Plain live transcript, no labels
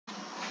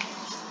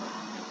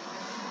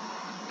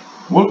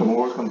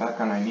Welcome back,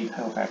 and I need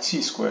help at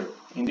c squared.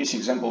 In this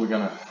example, we're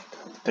gonna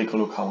take a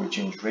look how we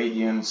change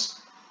radians.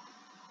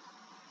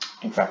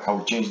 In fact, how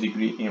we change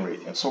degree in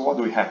radians. So what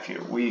do we have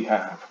here? We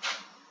have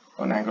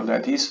an angle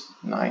that is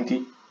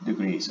 90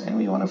 degrees, and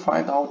we want to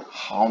find out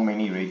how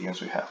many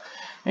radians we have.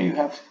 And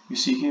you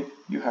see here,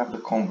 you have the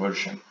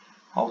conversion.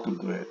 How to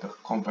do it? The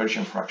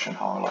conversion fraction,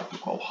 how I like to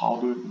call.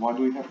 Why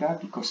do we have that?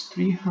 Because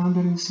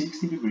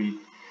 360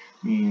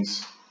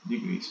 means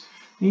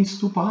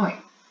 2 pi.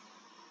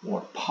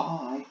 Or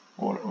pi,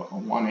 or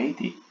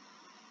 180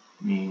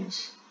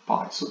 means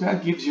pi. So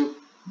that gives you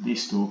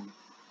these two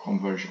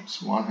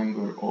conversions,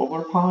 100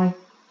 over pi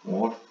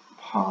or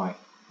pi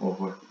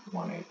over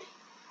 180.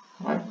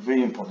 Right?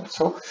 Very important.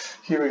 So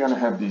here we're going to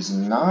have these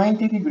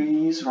 90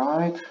 degrees,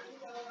 right,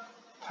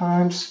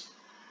 times,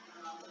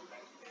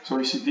 so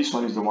you see this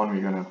one is the one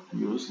we're going to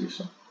use, this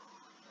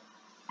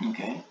one,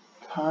 okay,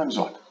 times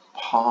what?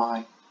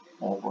 Pi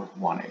over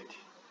 180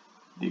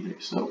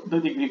 degrees. So the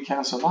degree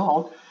cancel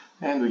out,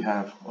 and we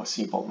have a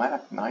simple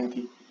math,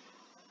 90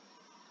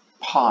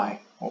 pi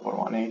over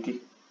 180,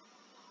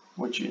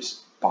 which is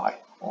pi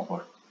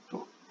over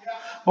 2.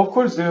 Of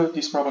course,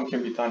 this problem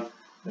can be done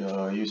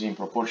using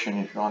proportion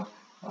if you want.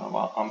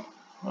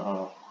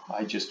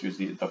 I just use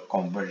the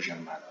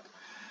conversion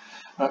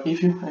method.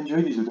 If you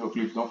enjoyed this video,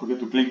 please don't forget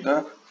to click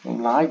the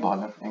like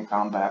button and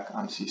come back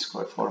on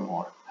C-Squared for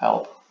more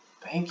help.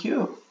 Thank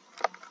you.